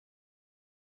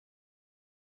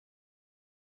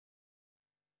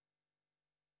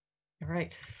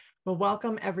right. Well,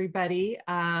 welcome everybody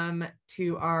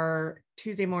to our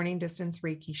Tuesday morning distance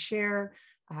Reiki share.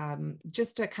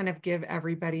 Just to kind of give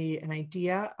everybody an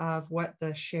idea of what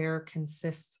the share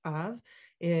consists of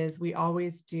is we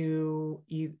always do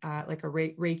like a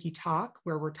Reiki talk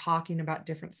where we're talking about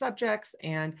different subjects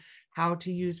and how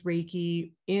to use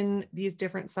Reiki in these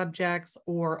different subjects,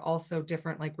 or also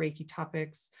different like Reiki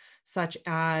topics such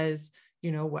as,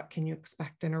 you know, what can you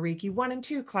expect in a Reiki 1 and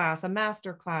 2 class, a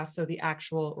master class, so the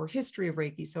actual or history of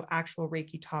Reiki, so actual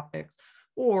Reiki topics,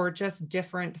 or just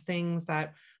different things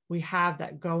that we have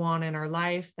that go on in our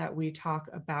life that we talk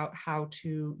about how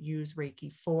to use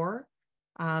Reiki for.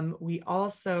 We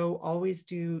also always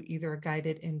do either a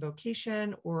guided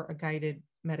invocation or a guided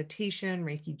meditation,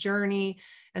 Reiki journey.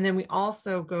 And then we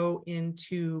also go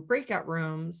into breakout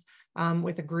rooms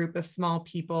with a group of small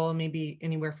people, maybe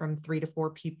anywhere from 3 to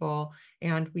 4 people,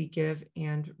 and we give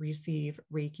and receive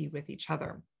Reiki with each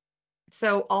other.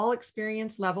 So all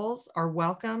experience levels are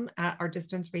welcome at our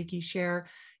distance Reiki share.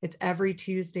 It's every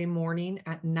Tuesday morning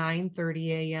at 9:30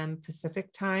 a.m.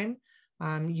 Pacific time,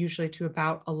 usually to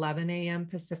about 11 a.m.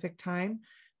 Pacific time.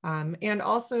 And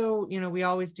also, you know, we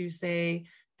always do say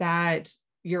that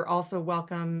you're also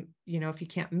welcome, you know, if you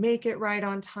can't make it right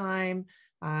on time,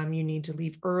 you need to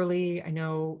leave early. I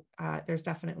know there's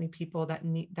definitely people that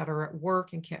are at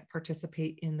work and can't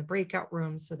participate in the breakout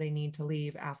room, so they need to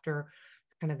leave after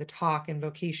kind of the talk and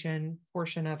vocation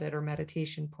portion of it or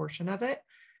meditation portion of it.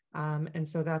 And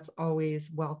so that's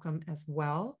always welcome as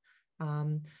well.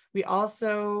 We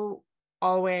also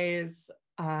always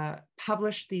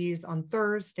publish these on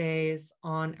Thursdays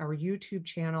on our YouTube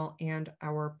channel and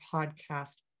our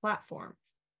podcast platform.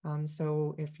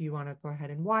 So if you want to go ahead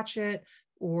and watch it,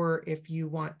 or if you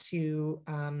want to,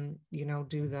 you know,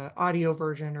 do the audio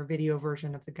version or video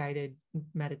version of the guided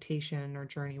meditation or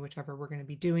journey, whichever we're going to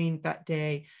be doing that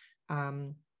day,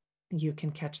 you can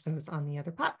catch those on the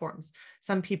other platforms.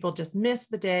 Some people just miss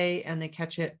the day and they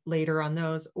catch it later on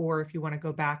those. Or if you want to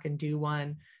go back and do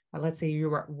one, let's say you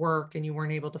were at work and you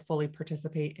weren't able to fully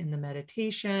participate in the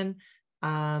meditation,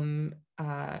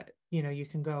 you know, you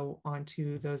can go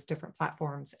onto those different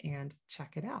platforms and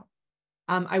check it out.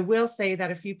 I will say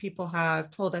that a few people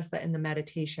have told us that in the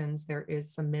meditations, there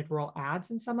is some mid-roll ads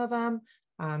in some of them.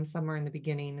 Some are in the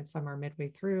beginning and some are midway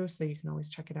through. So you can always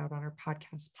check it out on our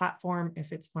podcast platform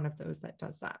if it's one of those that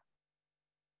does that.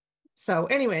 So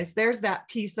anyways, there's that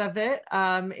piece of it.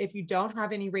 If you don't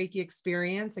have any Reiki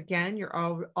experience, again,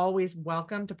 you're always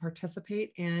welcome to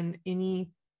participate in any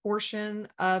portion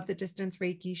of the distance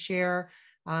Reiki share.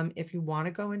 If you want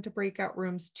to go into breakout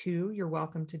rooms too, you're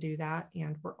welcome to do that.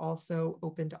 And we're also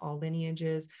open to all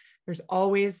lineages. There's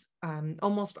always,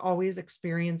 almost always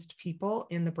experienced people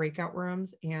in the breakout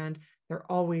rooms, and they're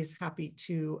always happy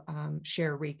to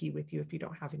share Reiki with you if you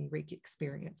don't have any Reiki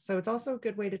experience. So it's also a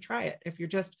good way to try it. If you're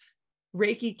just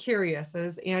Reiki curious,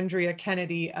 as Andrea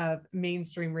Kennedy of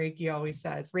Mainstream Reiki always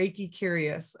says, Reiki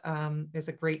curious is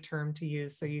a great term to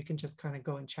use. So you can just kind of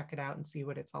go and check it out and see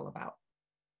what it's all about.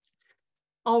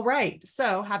 All right.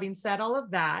 So having said all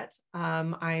of that,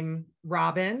 I'm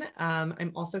Robyn.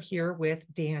 I'm also here with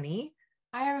Danni.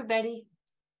 Hi, everybody.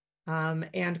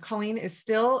 And Colleen is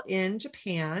still in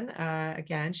Japan.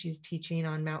 Again, she's teaching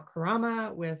on Mount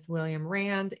Kurama with William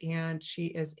Rand, and she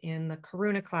is in the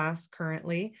Karuna class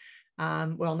currently.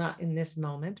 Well, not in this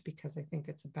moment because I think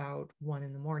it's about 1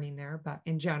 a.m. there, but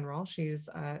in general, she's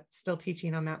still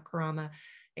teaching on Mount Kurama.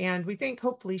 And we think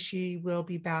hopefully she will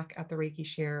be back at the Reiki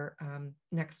share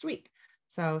next week.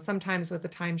 So sometimes with the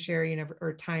time share,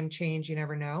 or time change, you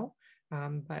never know.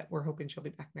 But we're hoping she'll be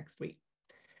back next week.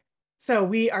 So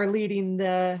we are leading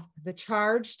the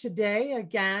charge today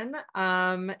again,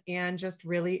 and just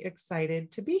really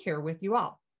excited to be here with you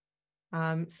all.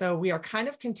 So we are kind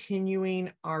of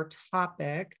continuing our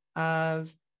topic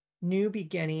of new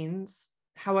beginnings.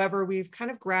 However, we've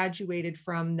kind of graduated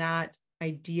from that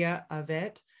idea of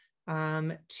it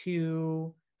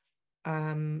to,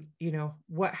 you know,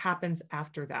 what happens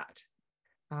after that.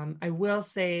 I will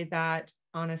say that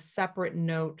on a separate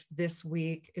note this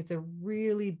week, it's a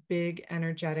really big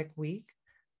energetic week.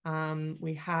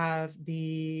 We have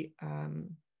the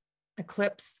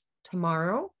eclipse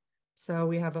tomorrow. So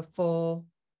we have a full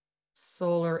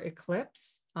solar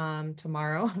eclipse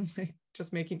tomorrow.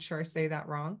 Just making sure I say that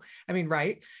wrong. I mean,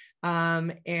 right.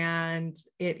 And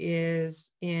it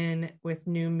is in with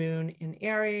new moon in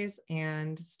Aries,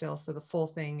 and still, so the full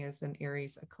thing is an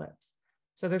Aries eclipse.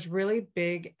 So there's really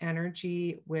big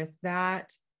energy with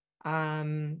that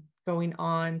going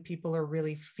on. People are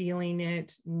really feeling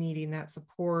it, needing that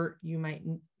support. You might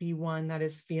be one that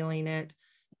is feeling it.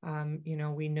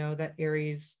 We know that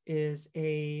Aries is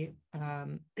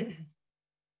I'm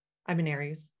an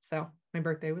Aries, so my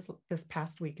birthday was this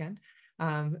past weekend.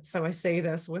 So I say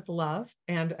this with love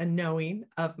and a knowing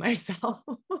of myself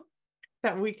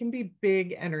that we can be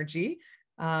big energy.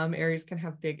 Aries can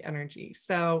have big energy.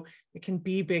 So it can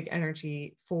be big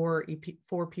energy for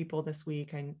people this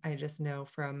week. I just know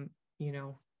from,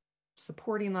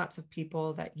 supporting lots of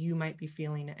people that you might be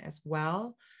feeling it as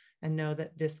well, and know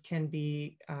that this can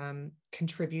be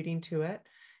contributing to it.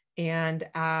 And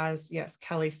as, yes,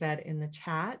 Kelly said in the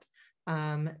chat,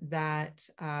 that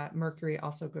Mercury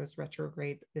also goes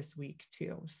retrograde this week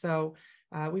too. So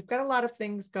we've got a lot of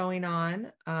things going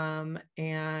on.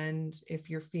 And if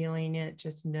you're feeling it,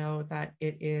 just know that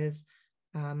it is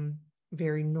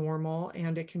very normal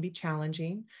and it can be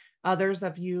challenging. Others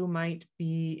of you might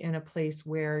be in a place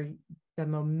where the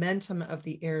momentum of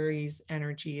the Aries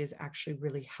energy is actually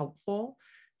really helpful,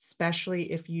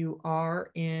 especially if you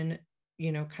are in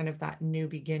kind of that new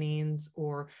beginnings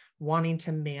or wanting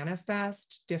to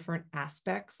manifest different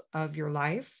aspects of your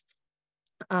life.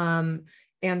 And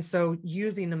so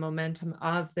using the momentum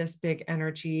of this big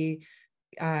energy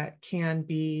can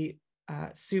be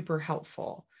super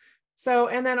helpful. So,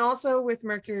 and then also with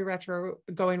Mercury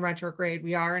going retrograde,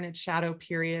 we are in its shadow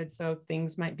period. So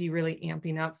things might be really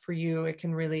amping up for you. It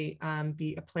can really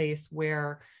be a place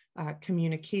where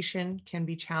communication can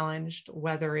be challenged,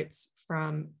 whether it's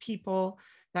from people,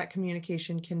 that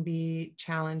communication can be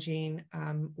challenging,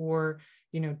 or,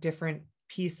 different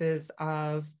pieces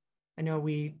of, I know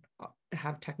we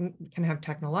can have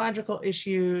technological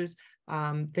issues,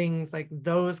 things like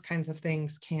those kinds of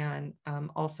things can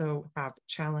also have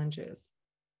challenges.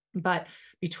 But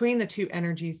between the two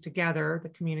energies together, the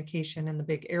communication and the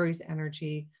big Aries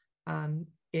energy,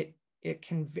 it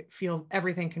can feel,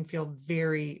 everything can feel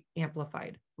very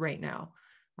amplified right now.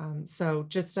 So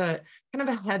just a kind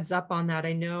of a heads up on that.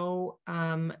 I know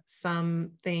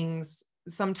some things,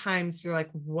 sometimes you're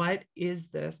like, what is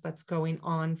this that's going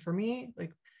on for me?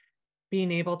 Like,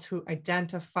 being able to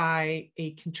identify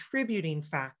a contributing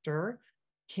factor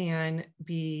can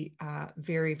be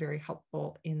very, very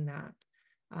helpful in that.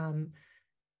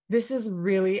 This is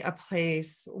really a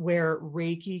place where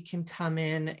Reiki can come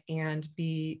in and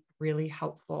be really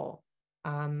helpful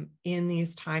in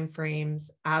these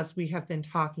timeframes. As we have been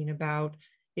talking about,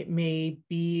 it may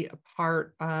be a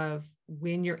part of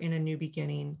when you're in a new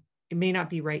beginning. It may not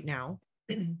be right now.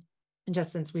 And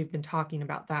just since we've been talking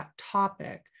about that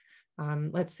topic,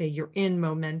 let's say you're in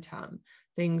momentum,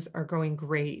 things are going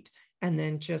great, and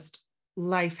then just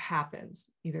life happens,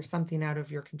 either something out of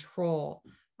your control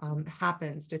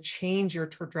happens to change your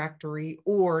trajectory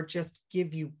or just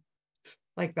give you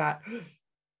like that,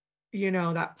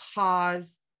 that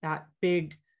pause, that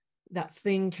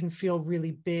thing can feel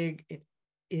really big.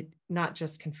 It not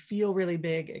just can feel really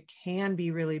big, it can be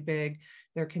really big.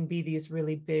 There can be these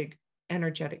really big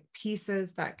energetic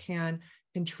pieces that can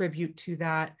contribute to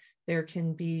that. There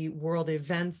can be world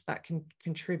events that can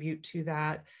contribute to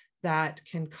that, that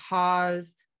can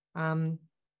cause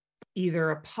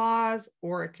either a pause,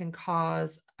 or it can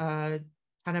cause a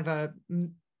kind of a,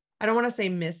 I don't want to say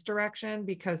misdirection,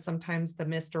 because sometimes the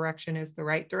misdirection is the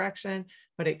right direction,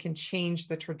 but it can change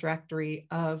the trajectory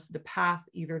of the path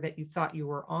either that you thought you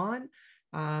were on,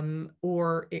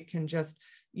 or it can just,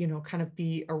 kind of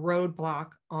be a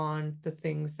roadblock on the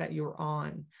things that you're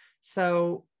on.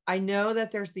 So I know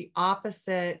that there's the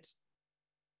opposite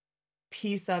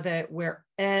piece of it where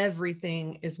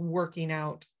everything is working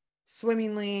out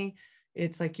swimmingly.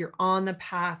 It's like you're on the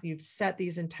path, you've set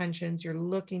these intentions, you're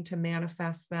looking to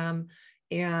manifest them,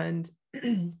 and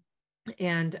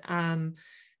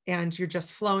and you're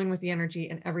just flowing with the energy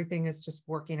and everything is just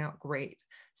working out great.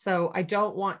 So I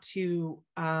don't want to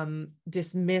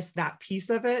dismiss that piece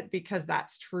of it, because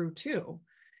that's true too.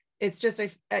 It's just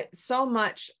so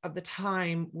much of the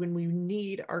time when we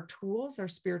need our tools, our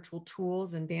spiritual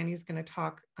tools, and Danny's going to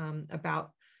talk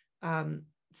about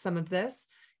some of this,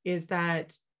 is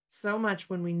that so much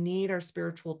when we need our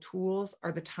spiritual tools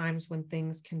are the times when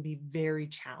things can be very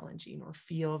challenging or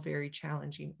feel very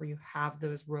challenging, or you have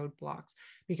those roadblocks.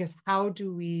 Because how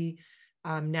do we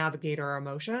navigate our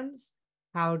emotions?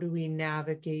 How do we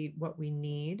navigate what we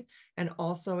need? And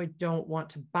also, I don't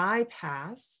want to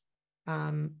bypass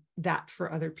that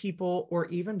for other people, or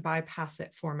even bypass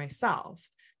it for myself,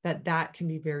 that can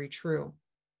be very true.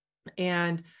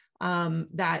 And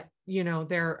that,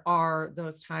 there are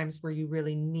those times where you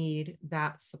really need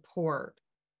that support.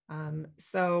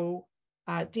 So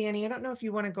Danny, I don't know if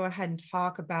you want to go ahead and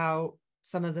talk about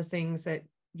some of the things that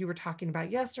you were talking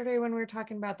about yesterday when we were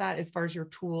talking about that, as far as your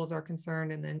tools are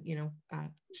concerned? And then,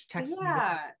 she texted me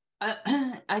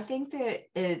this. I think that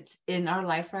it's in our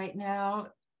life right now,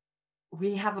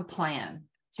 we have a plan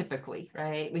typically,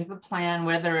 right? We have a plan,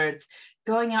 whether it's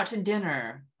going out to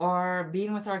dinner or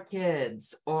being with our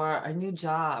kids or a new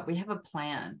job, we have a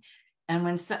plan. And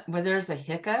when there's a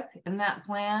hiccup in that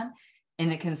plan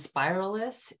and it can spiral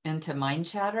us into mind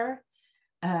chatter,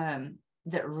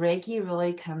 that Reiki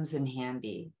really comes in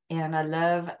handy. And I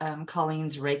love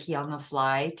Colleen's Reiki on the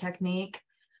fly technique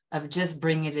of just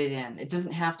bringing it in. It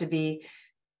doesn't have to be,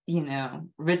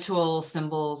 ritual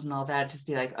symbols and all that. Just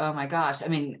be like, oh my gosh. I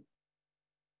mean,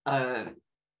 I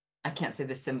can't say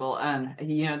the symbol, the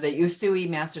Usui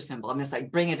master symbol. I'm just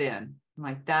like, bring it in. I'm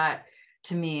like, that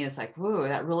to me is like, whoa,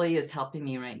 that really is helping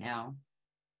me right now.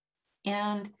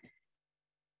 And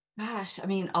gosh, I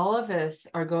mean, all of us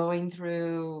are going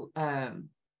through,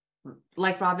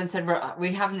 like Robyn said,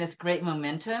 we're having this great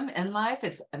momentum in life.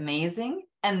 It's amazing.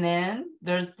 And then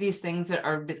there's these things that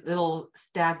are a little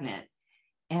stagnant.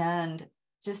 And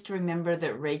just remember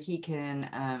that Reiki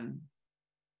can,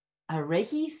 a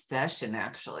Reiki session,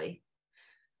 actually,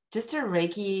 just a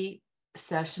Reiki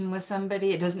session with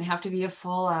somebody. It doesn't have to be a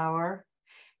full hour.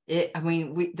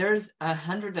 There's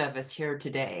 100 of us here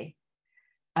today.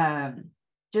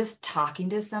 Just talking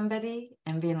to somebody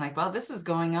and being like, well, this is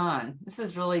going on. This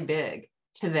is really big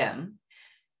to them.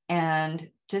 And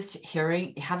just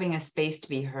having a space to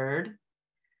be heard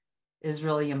is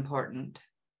really important.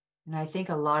 And I think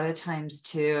a lot of times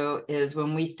too, is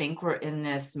when we think we're in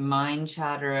this mind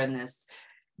chatter and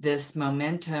this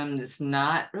momentum that's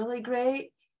not really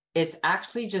great, it's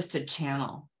actually just a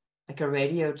channel, like a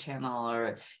radio channel,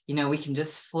 or, we can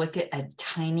just flick it a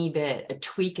tiny bit,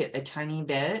 tweak it a tiny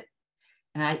bit.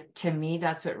 And to me,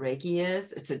 that's what Reiki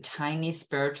is. It's a tiny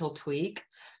spiritual tweak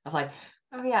of like,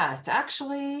 oh yeah, it's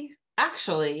actually,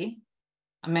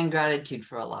 I'm in gratitude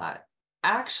for a lot.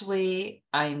 Actually,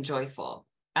 I am joyful.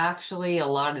 Actually, a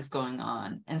lot is going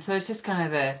on. And so it's just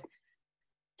kind of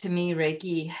to me,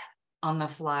 Reiki on the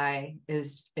fly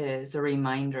is a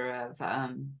reminder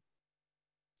of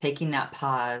taking that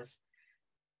pause,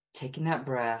 taking that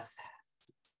breath.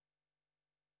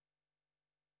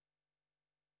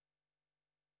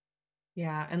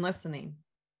 Yeah. And listening.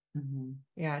 Mm-hmm.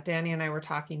 Yeah. Danni and I were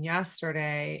talking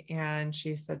yesterday, and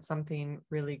she said something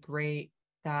really great,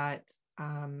 that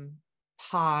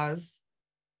pause,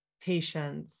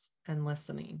 patience, and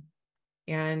listening.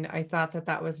 And I thought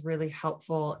that was really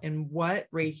helpful. And what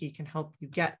Reiki can help you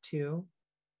get to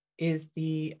is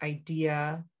the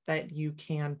idea that you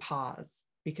can pause,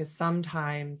 because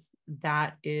sometimes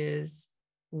that is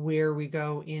where we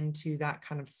go into that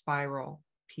kind of spiral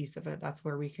piece of it. That's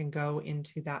where we can go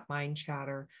into that mind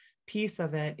chatter piece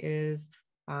of it, is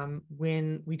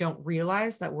when we don't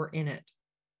realize that we're in it.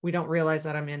 We don't realize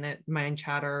that I'm in it, mind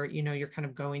chatter. You're kind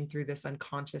of going through this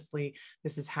unconsciously.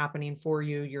 This is happening for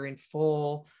you. You're in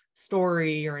full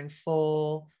story. You're in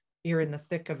the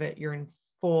thick of it. You're in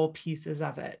full pieces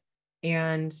of it.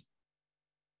 And,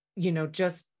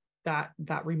 just that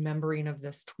remembering of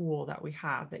this tool that we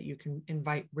have, that you can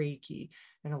invite Reiki.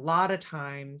 And a lot of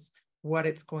times what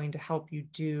it's going to help you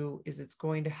do is it's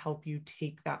going to help you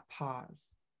take that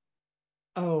pause.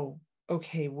 Oh,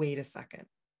 okay, wait a second.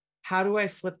 How do I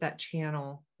flip that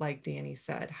channel? Like Danni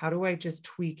said, how do I just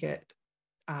tweak it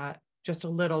just a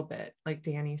little bit, like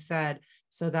Danni said,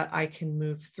 so that I can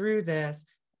move through this,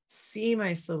 see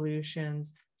my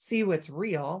solutions, see what's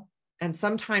real. And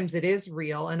sometimes it is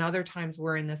real. And other times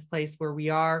we're in this place where we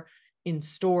are in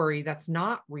story that's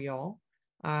not real.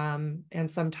 And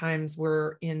sometimes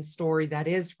we're in story that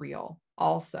is real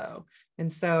also.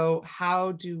 And so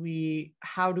how do we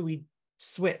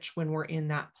switch when we're in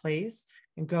that place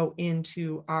and go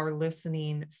into our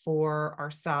listening for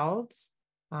ourselves,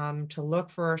 to look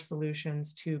for our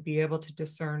solutions, to be able to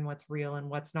discern what's real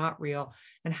and what's not real?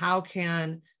 And how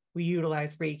can we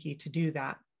utilize Reiki to do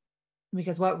that?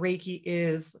 Because what Reiki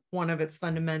is, one of its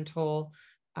fundamental,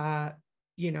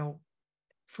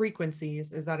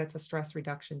 frequencies, is that it's a stress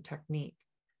reduction technique.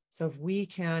 So if we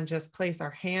can just place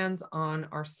our hands on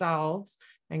ourselves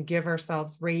and give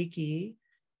ourselves Reiki,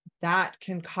 that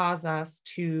can cause us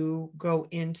to go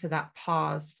into that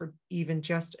pause for even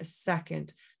just a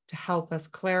second, to help us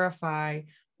clarify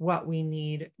what we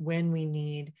need, when we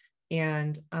need,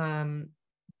 and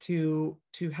to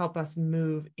help us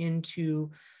move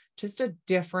into just a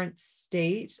different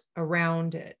state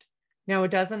around it. Now,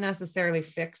 it doesn't necessarily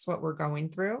fix what we're going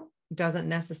through. It doesn't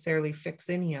necessarily fix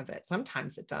any of it.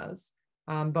 Sometimes it does.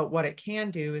 But what it can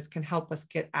do is can help us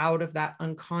get out of that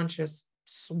unconscious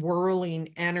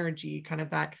swirling energy, kind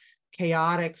of that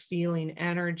chaotic feeling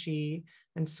energy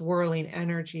and swirling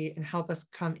energy, and help us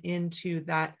come into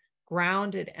that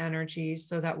grounded energy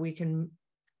so that we can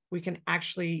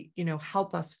actually,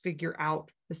 help us figure out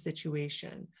the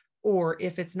situation. Or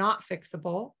if it's not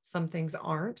fixable, some things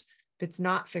aren't. If it's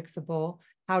not fixable,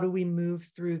 how do we move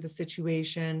through the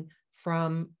situation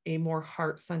from a more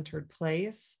heart-centered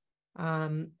place,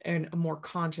 and a more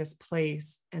conscious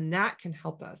place? And that can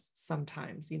help us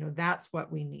sometimes. That's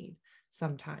what we need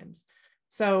sometimes.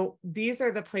 So these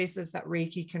are the places that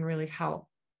Reiki can really help.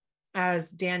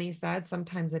 As Danni said,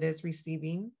 sometimes it is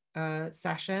receiving a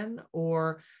session,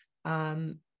 or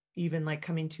even like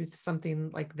coming to something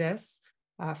like this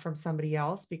from somebody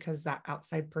else, because that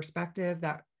outside perspective,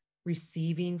 that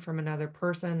receiving from another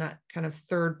person, that kind of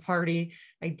third party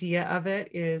idea of it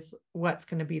is what's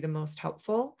going to be the most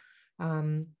helpful.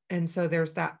 And so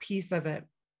there's that piece of it.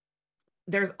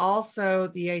 There's also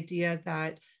the idea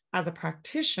that as a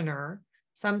practitioner,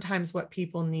 sometimes what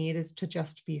people need is to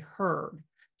just be heard.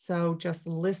 So just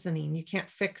listening, you can't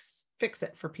fix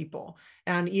it for people.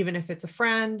 And even if it's a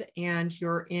friend and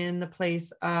you're in the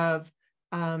place of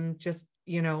just,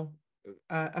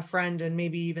 a friend, and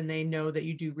maybe even they know that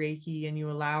you do Reiki and you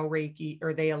allow Reiki,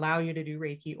 or they allow you to do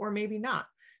Reiki, or maybe not.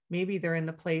 Maybe they're in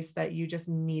the place that you just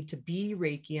need to be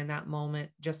Reiki in that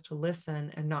moment, just to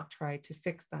listen and not try to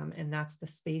fix them. And that's the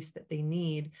space that they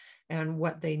need. And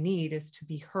what they need is to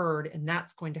be heard. And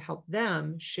that's going to help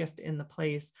them shift in the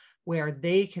place where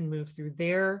they can move through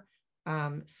their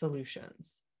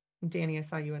solutions. Danni, I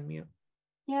saw you unmute.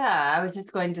 Yeah, I was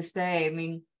just going to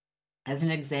say, as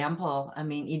an example,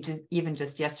 even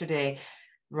just yesterday,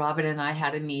 Robyn and I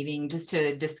had a meeting just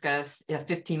to discuss, a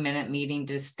 15-minute meeting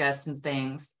to discuss some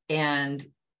things. And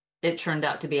it turned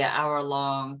out to be an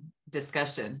hour-long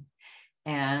discussion.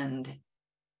 And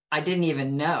I didn't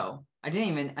even know. I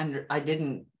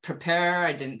didn't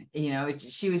prepare.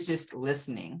 She was just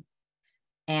listening.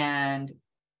 And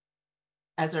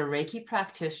as a Reiki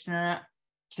practitioner,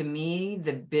 to me,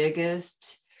 the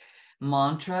biggest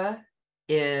mantra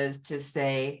is to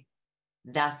say,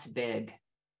 that's big.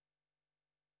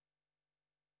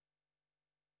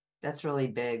 That's really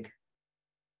big.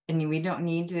 And we don't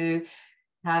need to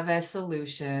have a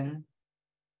solution.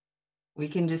 We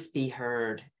can just be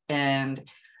heard. And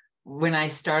when I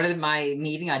started my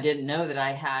meeting, I didn't know that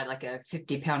I had like a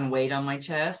 50-pound weight on my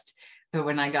chest. But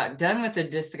when I got done with the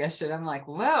discussion, I'm like,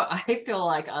 whoa, I feel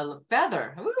like a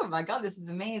feather. Oh my God, this is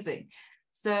amazing.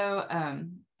 So,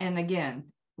 and again,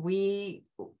 we're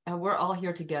all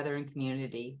here together in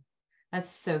community. That's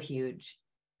so huge.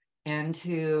 And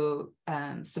to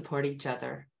support each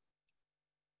other.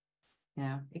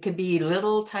 It could be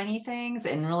little tiny things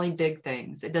and really big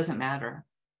things. It doesn't matter.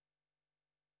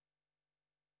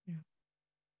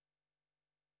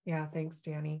 Yeah, thanks,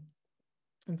 Danni.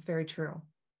 It's very true.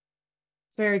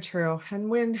 It's very true. And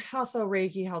when also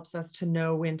Reiki helps us to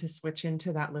know when to switch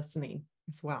into that listening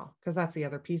as well, because that's the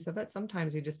other piece of it.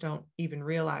 Sometimes you just don't even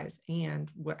realize. And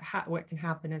what can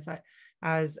happen is that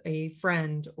as a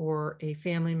friend or a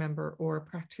family member or a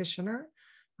practitioner,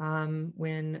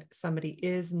 when somebody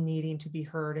is needing to be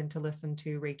heard and to listen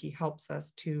to, Reiki helps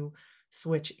us to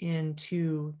switch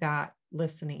into that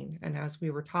listening. And as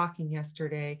we were talking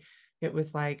yesterday, it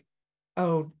was like,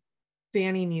 oh,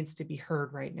 Danni needs to be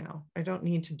heard right now. I don't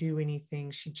need to do anything.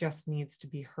 She just needs to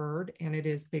be heard. And it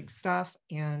is big stuff.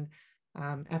 And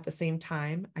at the same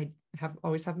time, I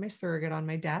always have my surrogate on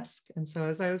my desk. And so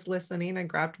as I was listening, I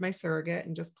grabbed my surrogate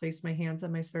and just placed my hands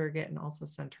on my surrogate and also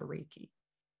sent her Reiki.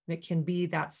 And it can be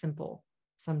that simple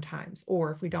sometimes.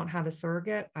 Or if we don't have a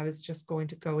surrogate, I was just going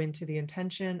to go into the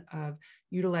intention of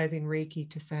utilizing Reiki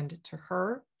to send it to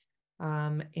her.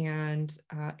 And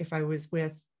if I was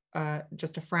with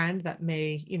just a friend that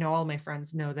may, all my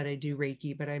friends know that I do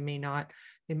Reiki, but I may not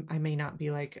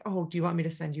be like, oh, do you want me to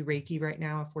send you Reiki right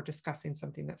now? If we're discussing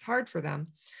something that's hard for them,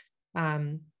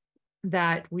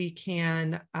 that we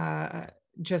can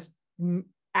just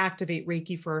activate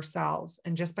Reiki for ourselves.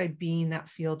 And just by being that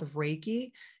field of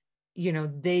Reiki,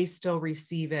 they still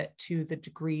receive it to the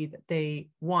degree that they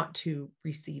want to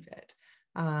receive it.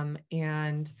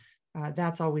 And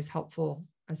that's always helpful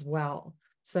as well.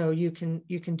 So you can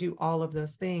do all of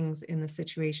those things in the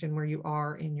situation where you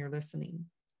are in your listening.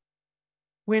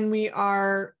 When we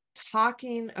are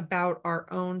talking about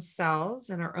our own selves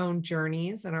and our own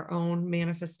journeys and our own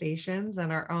manifestations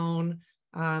and our own,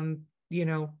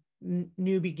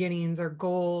 new beginnings, our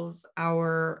goals,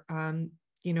 our,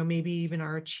 maybe even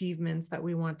our achievements that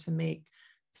we want to make,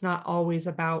 it's not always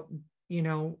about,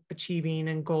 achieving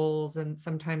and goals. And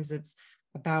sometimes it's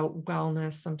about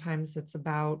wellness. Sometimes it's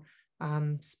about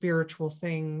spiritual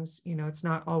things. You know, it's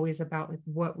not always about like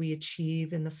what we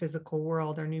achieve in the physical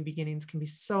world. Our new beginnings can be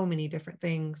so many different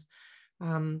things.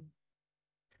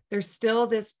 There's still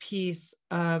this piece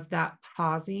of that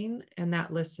pausing and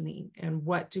that listening. And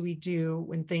what do we do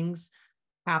when things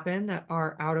happen that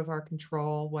are out of our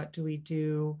control? What do we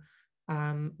do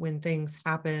when things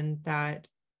happen that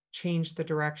change the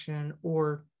direction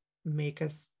or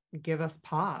give us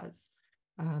pause?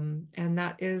 And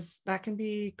that can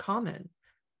be common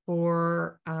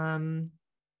for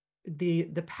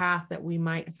the path that we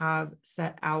might have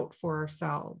set out for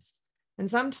ourselves.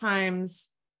 And sometimes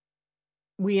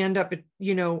we end up,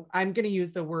 you know, I'm going to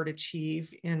use the word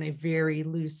achieve in a very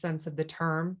loose sense of the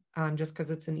term, just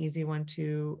because it's an easy one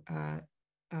to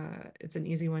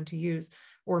use,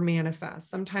 or manifest.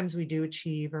 Sometimes we do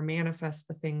achieve or manifest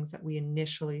the things that we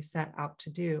initially set out to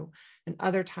do. And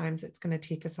other times it's going to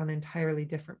take us on an entirely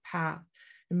different path.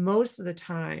 And most of the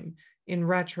time, in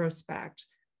retrospect,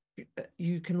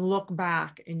 you can look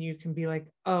back and you can be like,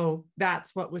 oh,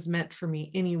 that's what was meant for me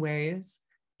anyways.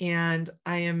 And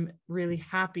I am really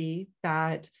happy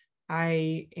that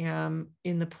I am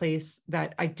in the place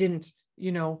that I didn't,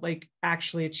 you know, like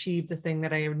actually achieve the thing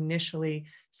that I initially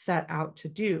set out to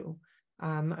do.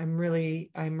 I'm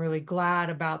really glad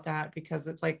about that, because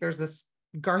it's like there's this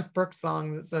Garth Brooks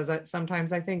song that says that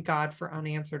sometimes I thank God for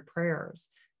unanswered prayers.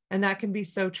 And that can be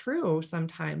so true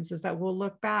sometimes, is that we'll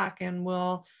look back and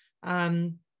we'll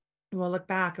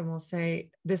say,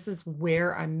 this is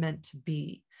where I'm meant to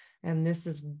be. And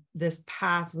this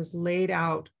path was laid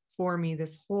out for me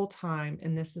this whole time.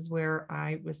 And this is where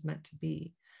I was meant to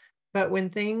be. But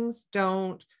when things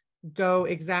don't go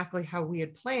exactly how we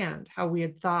had planned, how we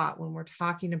had thought, when we're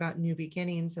talking about new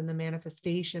beginnings and the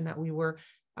manifestation that we were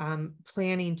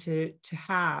planning to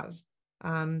have,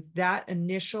 that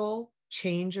initial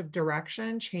change of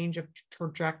direction, change of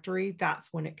trajectory, that's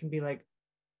when it can be like,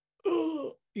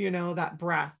 oh, you know, that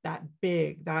breath, that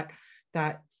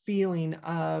feeling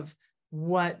of,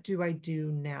 what do I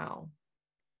do now?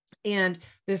 And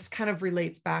this kind of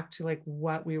relates back to like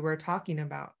what we were talking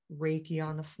about, Reiki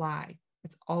on the fly.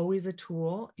 It's always a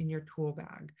tool in your tool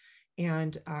bag.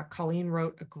 And Colleen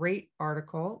wrote a great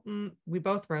article. We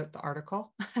both wrote the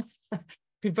article.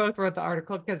 We both wrote the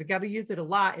article because you got to use it a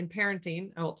lot in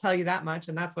parenting. I will tell you that much.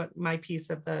 And that's what my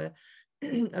piece of the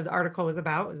of the article was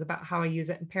about how I use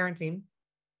it in parenting.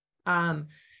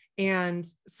 And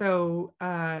so,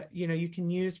 you know, you can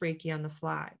use Reiki on the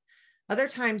fly. Other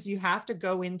times you have to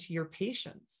go into your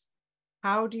patience.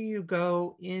 How do you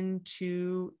go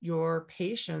into your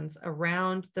patience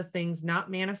around the things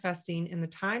not manifesting in the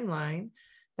timeline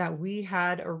that we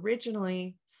had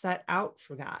originally set out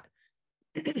for that?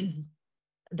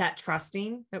 That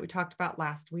trusting that we talked about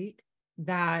last week,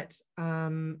 that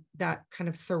kind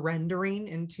of surrendering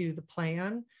into the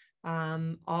plan,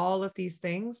 all of these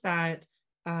things that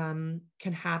can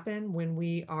happen when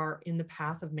we are in the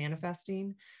path of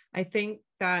manifesting. I think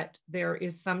that there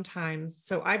is sometimes,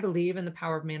 so I believe in the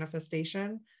power of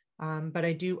manifestation, but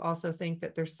I do also think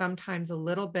that there's sometimes a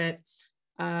little bit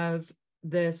of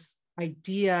this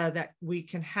idea that we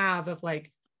can have of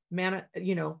like,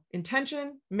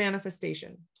 intention,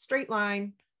 manifestation, straight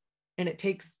line, and it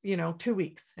takes, 2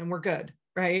 weeks and we're good,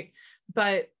 right?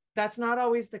 But that's not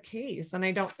always the case. And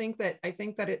I think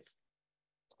that it's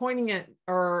poignant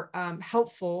or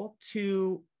helpful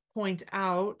to point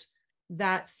out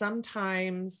that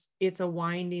sometimes it's a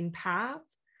winding path.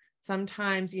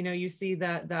 Sometimes, you see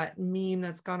that meme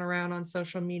that's gone around on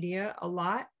social media a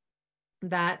lot.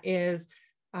 That is,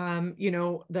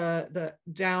 the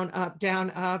down,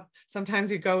 up.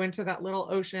 Sometimes you go into that little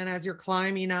ocean as you're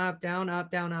climbing up, down,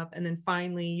 up, and then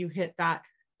finally you hit that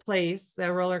place, the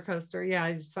roller coaster.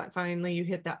 Yeah, finally you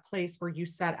hit that place where you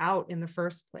set out in the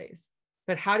first place.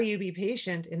 But how do you be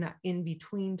patient in that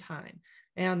in-between time?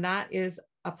 And that is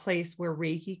a place where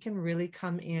Reiki can really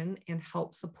come in and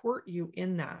help support you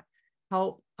in that,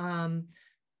 help,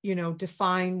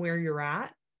 define where you're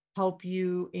at, help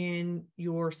you in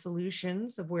your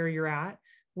solutions of where you're at,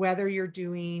 whether you're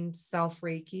doing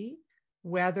self-Reiki,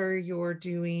 whether you're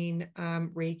doing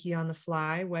Reiki on the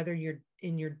fly, whether you're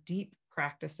in your deep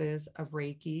practices of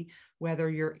Reiki, whether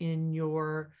you're in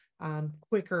your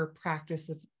quicker practices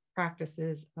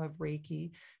of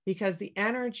Reiki, because the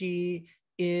energy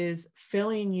is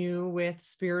filling you with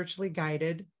spiritually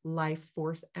guided life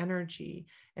force energy.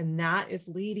 And that is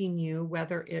leading you,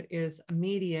 whether it is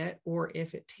immediate or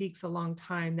if it takes a long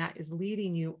time, that is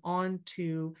leading you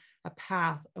onto a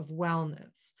path of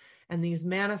wellness. And these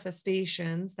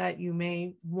manifestations that you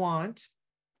may want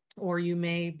or you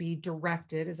may be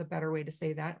directed, is a better way to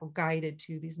say that, or guided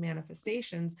to these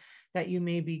manifestations that you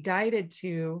may be guided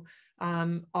to,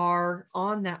 are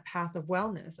on that path of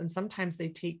wellness. And sometimes they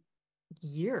take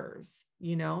years.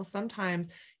 Sometimes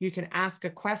you can ask a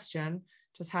question.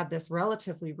 Just had this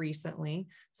relatively recently.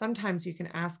 Sometimes you can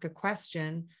ask a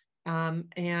question,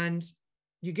 and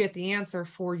you get the answer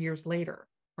 4 years later,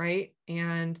 right?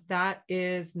 And that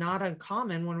is not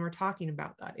uncommon when we're talking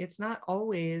about that. It's not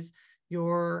always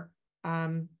your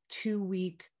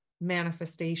 2-week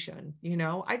manifestation.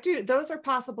 Those are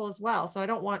possible as well. So I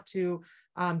don't want to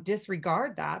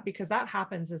disregard that, because that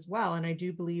happens as well. And I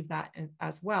do believe that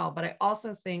as well. But I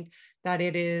also think that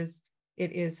it is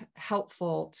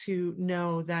helpful to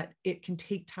know that it can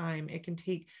take time. It can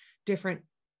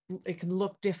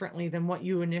look differently than what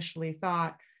you initially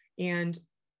thought. And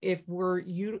if we're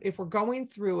going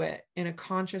through it in a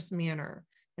conscious manner,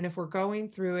 and if we're going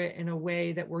through it in a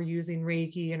way that we're using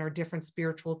Reiki and our different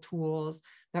spiritual tools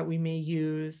that we may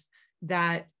use,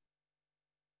 that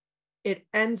it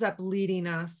ends up leading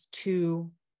us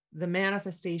to the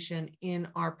manifestation in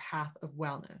our path of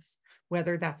wellness,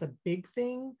 whether that's a big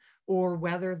thing or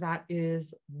whether that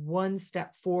is one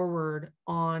step forward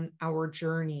on our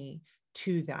journey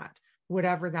to that,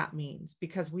 whatever that means.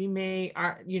 Because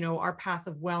our path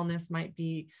of wellness might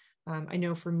be, I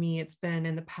know for me, it's been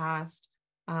in the past,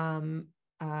 I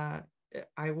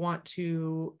want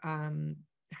to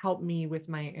help me with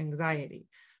my anxiety,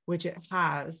 which it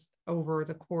has over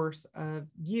the course of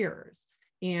years.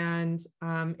 And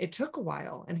it took a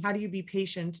while. And how do you be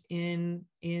patient in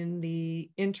the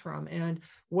interim? And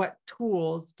what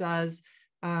tools does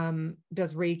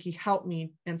Reiki help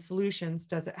me, and solutions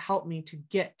does it help me to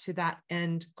get to that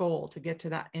end goal, to get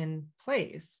to that end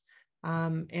place?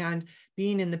 And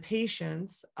being in the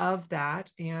patience of that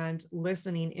and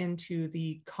listening into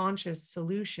the conscious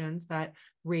solutions that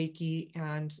Reiki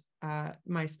and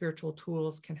my spiritual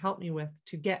tools can help me with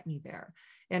to get me there.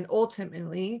 And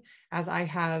ultimately, as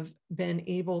I've been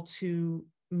able to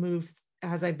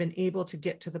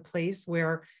get to the place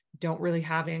where I don't really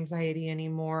have anxiety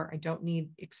anymore, I don't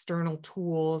need external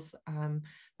tools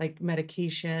like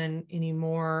medication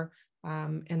anymore.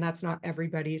 And that's not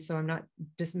everybody, so I'm not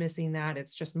dismissing that.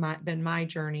 It's just been my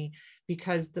journey,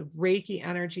 because the Reiki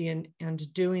energy and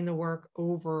doing the work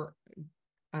over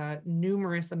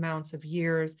numerous amounts of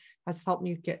years has helped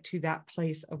me get to that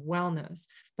place of wellness.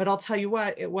 But I'll tell you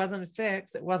what, it wasn't a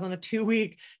fix. It wasn't a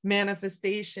 2-week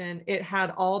manifestation. It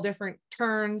had all different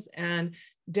turns and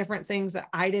different things that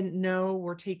I didn't know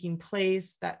were taking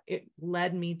place that it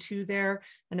led me to there.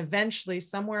 And eventually,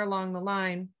 somewhere along the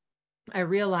line, I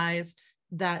realized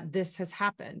that this has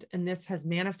happened and this has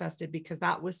manifested because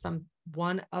that was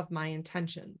one of my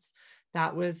intentions.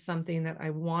 That was something that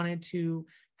I wanted to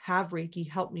have Reiki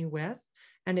help me with,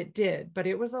 and it did. But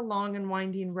it was a long and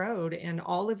winding road, and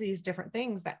all of these different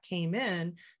things that came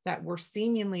in that were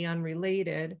seemingly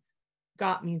unrelated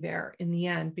got me there in the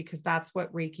end, because that's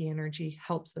what Reiki energy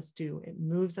helps us do. It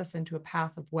moves us into a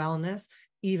path of wellness,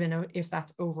 even if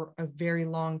that's over a very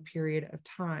long period of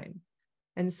time.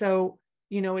 And so,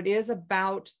 it is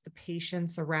about the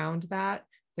patience around that.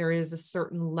 There is a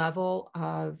certain level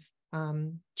of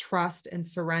trust and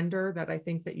surrender that I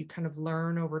think that you kind of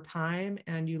learn over time,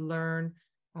 and you learn,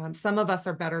 some of us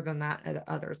are better than that at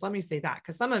others. Let me say that,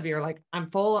 because some of you are like, I'm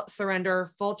full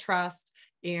surrender, full trust.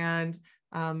 And,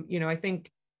 I think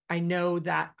I know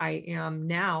that I am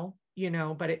now,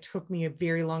 but it took me a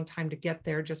very long time to get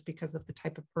there, just because of the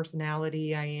type of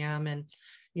personality I am, and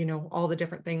all the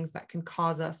different things that can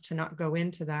cause us to not go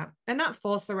into that. And not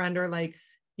full surrender, like,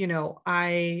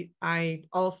 I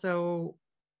also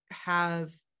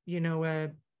have,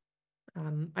 I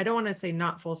don't want to say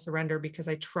not full surrender, because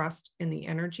I trust in the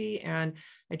energy and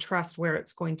I trust where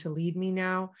it's going to lead me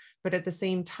now. But at the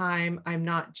same time, I'm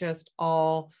not just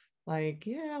all like,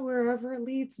 yeah, wherever it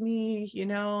leads me,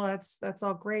 that's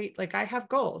all great. Like, I have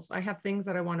goals. I have things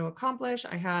that I want to accomplish.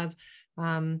 I have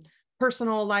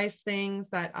personal life things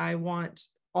that I want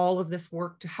all of this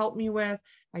work to help me with.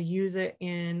 I use it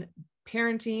in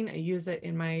parenting. I use it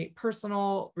in my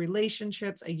personal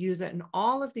relationships. I use it in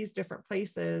all of these different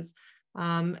places,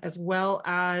 as well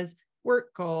as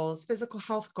work goals, physical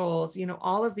health goals,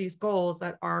 all of these goals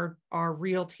that are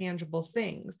real tangible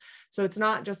things. So it's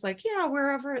not just like, yeah,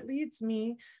 wherever it leads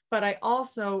me, but I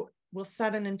also will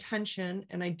set an intention,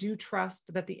 and I do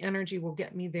trust that the energy will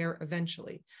get me there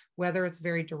eventually, whether it's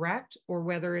very direct or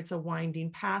whether it's a winding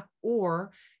path,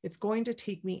 or it's going to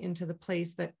take me into the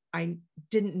place that I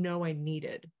didn't know I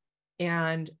needed.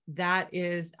 And that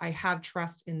is, I have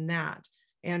trust in that.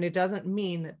 And it doesn't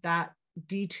mean that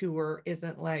detour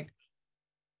isn't like,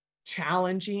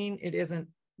 challenging. It isn't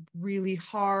really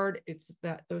hard. It's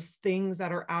that those things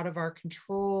that are out of our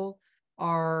control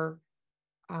are,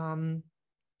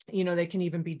 they can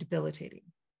even be debilitating.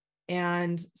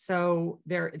 And so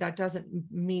that doesn't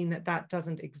mean that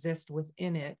doesn't exist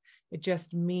within it. It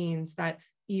just means that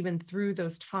even through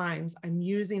those times, I'm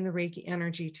using the Reiki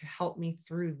energy to help me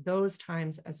through those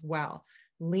times as well,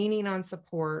 leaning on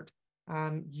support,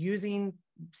 using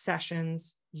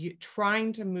sessions,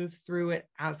 trying to move through it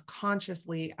as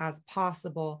consciously as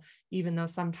possible, even though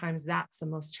sometimes that's the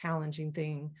most challenging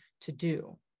thing to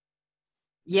do.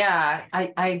 Yeah,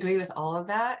 I agree with all of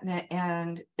that.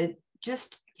 And it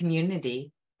just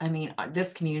community. I mean,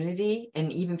 this community,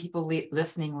 and even people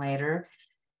listening later,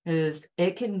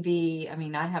 it can be, I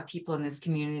mean, I have people in this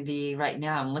community right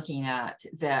now I'm looking at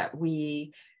that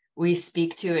we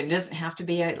speak to. It doesn't have to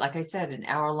be, like I said, an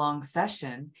hour-long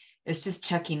session. It's just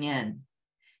checking in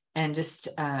and just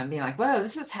being like, whoa,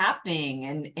 this is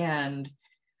happening. And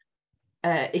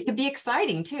it could be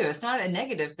exciting too. It's not a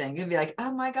negative thing. It could be like,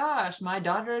 oh my gosh, my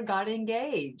daughter got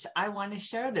engaged. I want to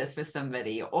share this with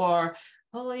somebody. Or,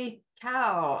 holy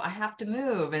cow, I have to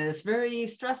move and it's very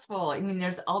stressful. I mean,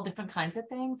 there's all different kinds of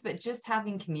things, but just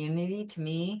having community to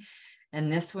me,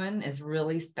 and this one is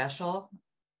really special.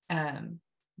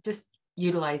 Just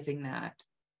utilizing that.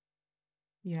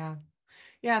 Yeah.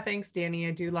 Yeah, thanks, Danny.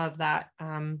 I do love that.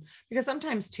 Because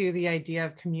sometimes too, the idea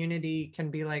of community can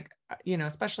be like,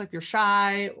 especially if you're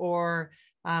shy, or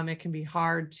it can be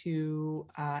hard to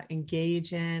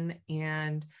engage in.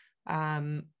 And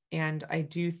I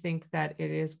do think that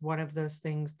it is one of those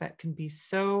things that can be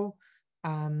so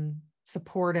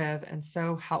supportive and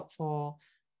so helpful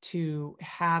to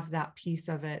have that piece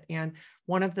of it. And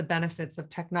one of the benefits of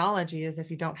technology is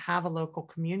if you don't have a local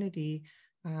community,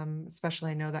 especially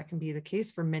I know that can be the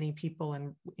case for many people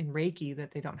in Reiki,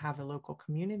 that they don't have a local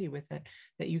community with it,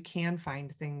 that you can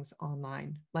find things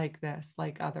online like this,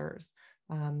 like others,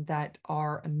 that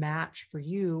are a match for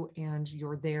you, and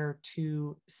you're there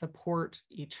to support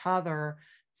each other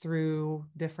through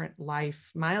different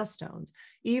life milestones,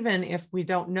 even if we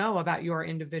don't know about your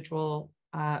individual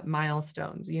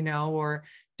milestones, or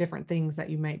different things that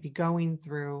you might be going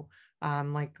through.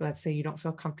 Like, let's say you don't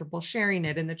feel comfortable sharing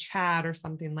it in the chat or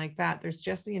something like that. There's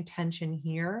just the intention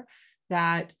here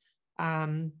that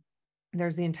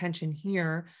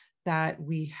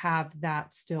we have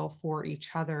that still for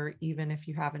each other, even if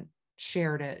you haven't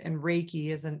shared it. And Reiki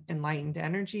is an enlightened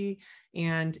energy,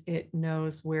 and it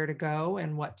knows where to go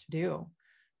and what to do.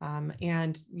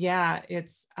 And yeah,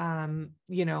 it's,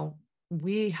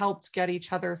 we helped get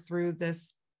each other through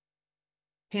this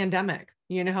pandemic,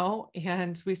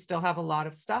 and we still have a lot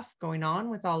of stuff going on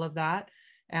with all of that.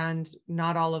 And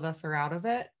not all of us are out of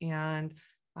it. And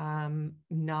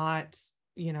not,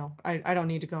 I don't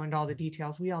need to go into all the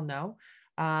details. We all know.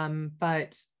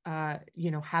 But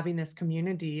having this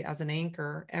community as an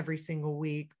anchor every single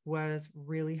week was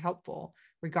really helpful,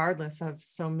 regardless of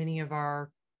so many of our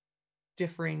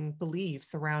differing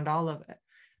beliefs around all of it.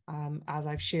 As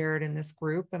I've shared in this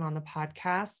group and on the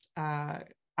podcast,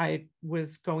 I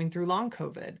was going through long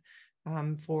COVID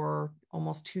for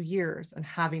almost 2 years, and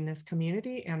having this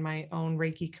community and my own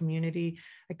Reiki community,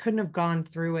 I couldn't have gone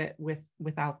through it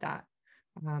without that.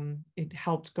 It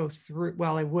helped go through.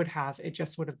 Well, I would have, it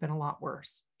just would have been a lot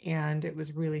worse. And it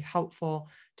was really helpful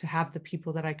to have the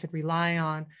people that I could rely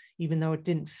on, even though it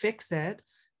didn't fix it.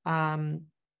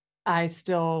 I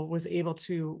still was able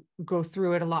to go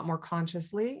through it a lot more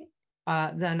consciously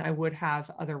than I would have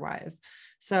otherwise.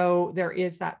 So there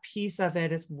is that piece of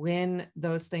it, is when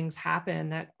those things happen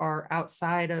that are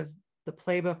outside of the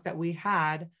playbook that we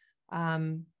had,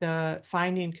 the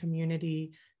finding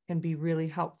community can be really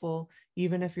helpful,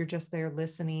 even if you're just there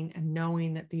listening and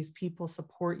knowing that these people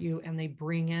support you and they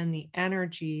bring in the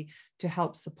energy to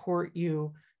help support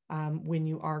you when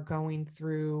you are going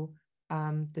through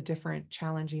the different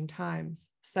challenging times.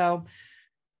 So,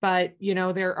 but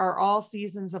there are all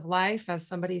seasons of life, as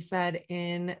somebody said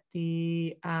in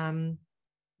the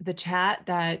chat,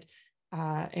 that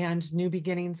and new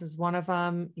beginnings is one of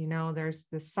them. There's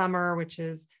the summer, which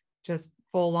is just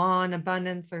full on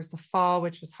abundance. There's the fall,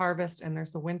 which is harvest, and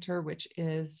there's the winter, which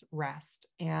is rest.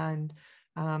 And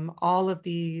all of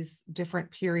these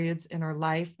different periods in our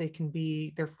life, they're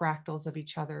fractals of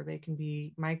each other. They can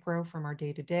be micro from our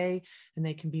day to day, and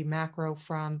they can be macro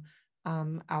from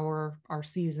our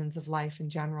seasons of life in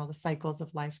general, the cycles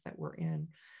of life that we're in.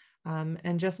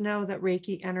 And just know that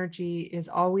Reiki energy is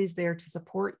always there to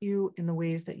support you in the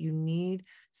ways that you need,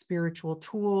 spiritual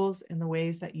tools in the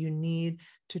ways that you need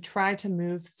to try to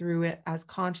move through it as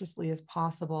consciously as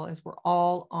possible, as we're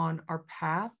all on our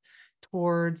path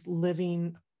towards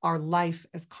living our life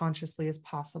as consciously as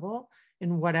possible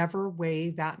in whatever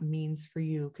way that means for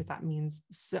you, because that means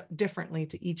so differently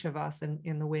to each of us, and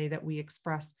in the way that we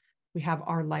express, we have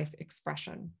our life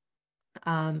expression.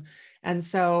 And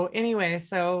so anyway,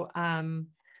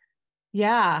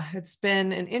 yeah, it's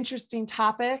been an interesting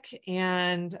topic,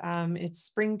 and it's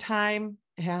springtime,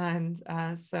 and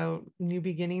so new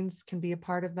beginnings can be a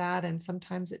part of that. And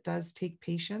sometimes it does take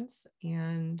patience,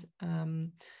 and,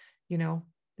 you know,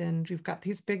 then we've got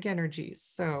these big energies.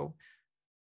 So